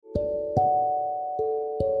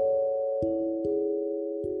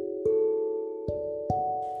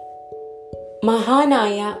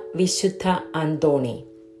മഹാനായ വിശുദ്ധ അന്തോണി.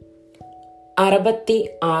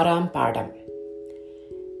 66 പാഠം.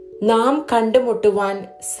 നാം കണ്ടുമുട്ടുവാൻ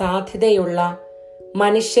സാധ്യതയുള്ള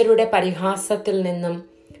മനുഷ്യരുടെ പരിഹാസത്തിൽ നിന്നും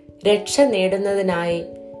രക്ഷ നേടുന്നതിനായി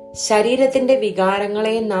ശരീരത്തിന്റെ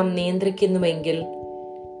വികാരങ്ങളെ നാം നിയന്ത്രിക്കുന്നുവെങ്കിൽ,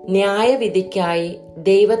 ന്യായവിധിക്കായി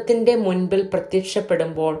ദൈവത്തിന്റെ മുൻപിൽ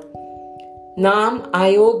പ്രത്യക്ഷപ്പെടുമ്പോൾ നാം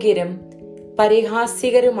അയോഗ്യരും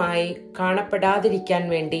പരിഹാസ്യകരുമായി കാണപ്പെടാതിരിക്കാൻ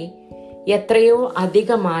വേണ്ടി എത്രയോ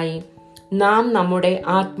അധികമായി നാം നമ്മുടെ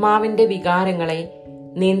ആത്മാവിന്റെ വികാരങ്ങളെ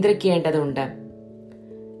നിയന്ത്രിക്കേണ്ടതുണ്ട്.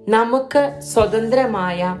 നമുക്ക്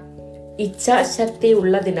സ്വതന്ത്രമായ ഇച്ഛാശക്തി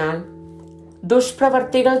ഉള്ളതിനാൽ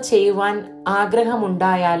ദുഷ്പ്രവർത്തികൾ ചെയ്യുവാൻ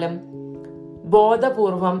ആഗ്രഹമുണ്ടായാലും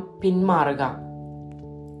ബോധപൂർവം പിന്മാറുക.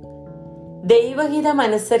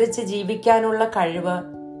 ദൈവഹിതമനുസരിച്ച് ജീവിക്കാനുള്ള കഴിവ്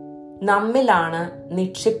നമ്മിലാണ്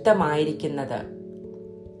നിക്ഷിപ്തമായിരിക്കുന്നത്.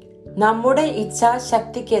 നമ്മുടെ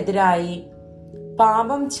ഇച്ഛാശക്തിക്കെതിരായി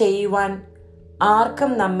പാപം ചെയ്യുവാൻ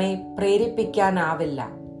ആർക്കും നമ്മെ പ്രേരിപ്പിക്കാനാവില്ല.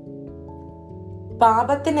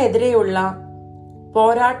 പാപത്തിനെതിരെയുള്ള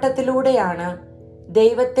പോരാട്ടത്തിലൂടെയാണ്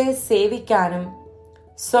ദൈവത്തെ സേവിക്കാനും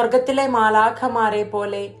സ്വർഗത്തിലെ മാലാഖമാരെ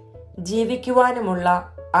പോലെ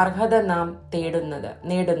ജീവിക്കുവാനുമുള്ള അർഹത നാം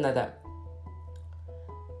നേടുന്നത്.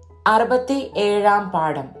 67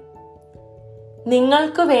 പാഠം.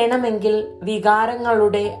 നിങ്ങൾക്ക് വേണമെങ്കിൽ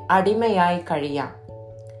വികാരങ്ങളുടെ അടിമയായി കഴിയാം.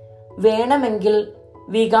 വേണമെങ്കിൽ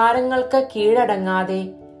വികാരങ്ങൾക്ക്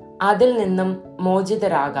കീഴടങ്ങാതെ അതിൽ നിന്നും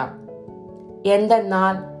മോചിതരാകാം.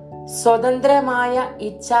 എന്തെന്നാൽ സ്വതന്ത്രമായ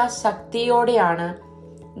ഇച്ഛാശക്തിയോടെയാണ്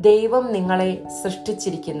ദൈവം നിങ്ങളെ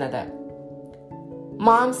സൃഷ്ടിച്ചിരിക്കുന്നത്.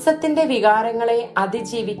 മാംസത്തിന്റെ വികാരങ്ങളെ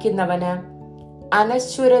അതിജീവിക്കുന്നവന്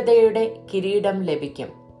അനശ്വരതയുടെ കിരീടം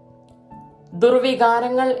ലഭിക്കും.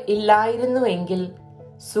 ദുർവികാരങ്ങൾ ഇല്ലായിരുന്നുവെങ്കിൽ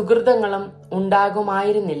സുഹൃതങ്ങളും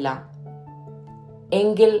ഉണ്ടാകുമായിരുന്നില്ല.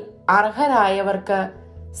 എങ്കിൽ അർഹരായവർക്ക്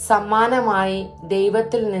സമ്മാനമായി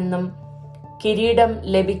ദൈവത്തിൽ നിന്നും കിരീടം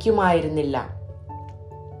ലഭിക്കുമായിരുന്നില്ല.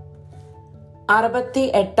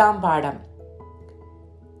 68 പാഠം.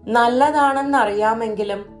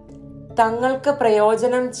 നല്ലതാണെന്നറിയാമെങ്കിലും തങ്ങൾക്ക്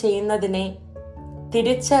പ്രയോജനം ചെയ്യുന്നതിനെ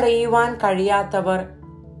തിരിച്ചറിയുവാൻ കഴിയാത്തവർ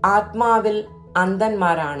ആത്മാവിൽ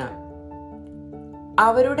അന്ധന്മാരാണ്.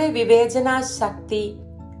 അവരുടെ വിവേചന ശക്തി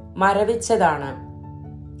മരവിച്ചതാണ്.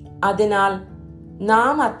 അതിനാൽ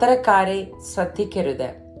നാം അത്തരക്കാരെ ശ്രദ്ധിക്കരുത്.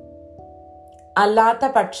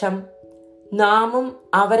 അല്ലാത്ത പക്ഷം നാമും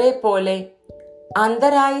അവരെ പോലെ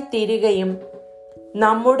അന്ധരായി തീരുകയും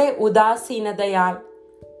നമ്മുടെ ഉദാസീനതയാൽ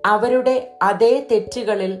അവരുടെ അതേ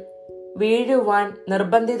തെറ്റുകളിൽ വീഴുവാൻ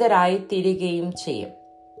നിർബന്ധിതരായി തീരുകയും ചെയ്യും.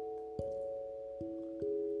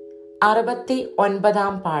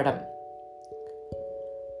 69 പാഠം.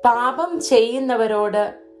 പാപം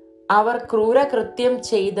ചെയ്യുന്നവരോട് അവർ ക്രൂരകൃത്യം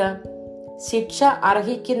ചെയ്ത് ശിക്ഷ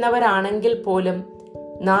അർഹിക്കുന്നവരാണെങ്കിൽ പോലും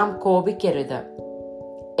നാം കോപിക്കരുത്.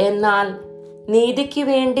 എന്നാൽ നീതിക്ക്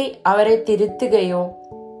വേണ്ടി അവരെ തിരുത്തുകയോ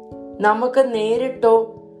നമുക്ക്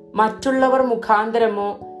നേരിട്ടോ മറ്റുള്ളവർ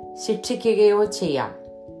മുഖാന്തരമോ ശിക്ഷിക്കുകയോ ചെയ്യാം.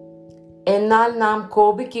 എന്നാൽ നാം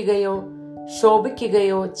കോപിക്കുകയോ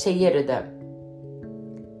ശോഭിക്കുകയോ ചെയ്യരുത്.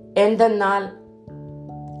 എന്തെന്നാൽ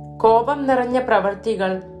കോപം നിറഞ്ഞ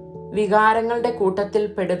പ്രവൃത്തികൾ വികാരങ്ങളുടെ കൂട്ടത്തിൽ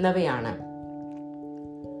പെടുന്നവയാണ്.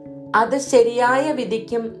 അത് ശരിയായ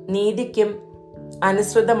വിധിക്കും നീതിക്കും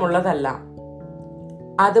അനുസൃതമുള്ളതല്ല.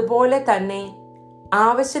 അതുപോലെ തന്നെ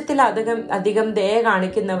ആവശ്യത്തിലധികം ദയ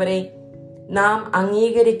കാണിക്കുന്നവരെ നാം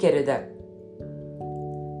അംഗീകരിക്കരുത്.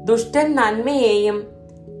 ദുഷ്ടൻ നന്മയെയും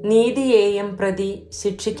നീതിയെയും പ്രതി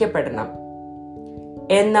ശിക്ഷിക്കപ്പെടണം.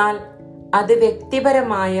 എന്നാൽ അത്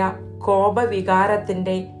വ്യക്തിപരമായ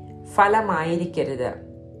കോപവികാരത്തിന്റെ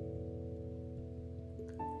ഫലമായിരിക്കരുത്.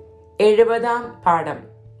 70 പാഠം.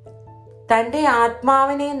 തന്റെ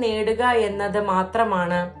ആത്മാവിനെ നേടുക എന്നത്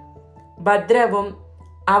മാത്രമാണ് ഭദ്രവും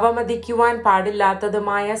അവമതിക്കുവാൻ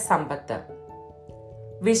പാടില്ലാത്തതുമായ സമ്പത്ത്.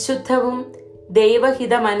 വിശുദ്ധവും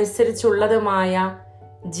ദൈവഹിതമനുസരിച്ചുള്ളതുമായ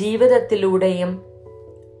ജീവിതത്തിലൂടെയും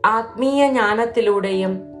ആത്മീയ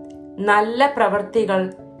ജ്ഞാനത്തിലൂടെയും നല്ല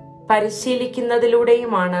പ്രവൃത്തികൾ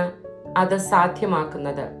പരിശീലിക്കുന്നതിലൂടെയുമാണ് അത്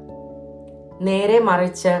സാധ്യമാക്കുന്നത്. നേരെ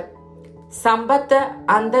മറിച്ച് സമ്പത്ത്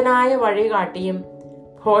അന്ധനായ വഴികാട്ടിയും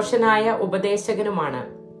ഭോഷനായ ഉപദേശകനുമാണ്.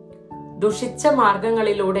 ദുഷിച്ച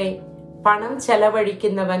മാർഗങ്ങളിലൂടെ പണം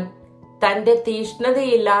ചെലവഴിക്കുന്നവൻ തന്റെ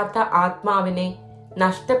തീഷ്ണതയില്ലാത്ത ആത്മാവിനെ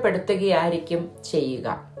നഷ്ടപ്പെടുത്തുകയായിരിക്കും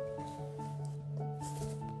ചെയ്യുക.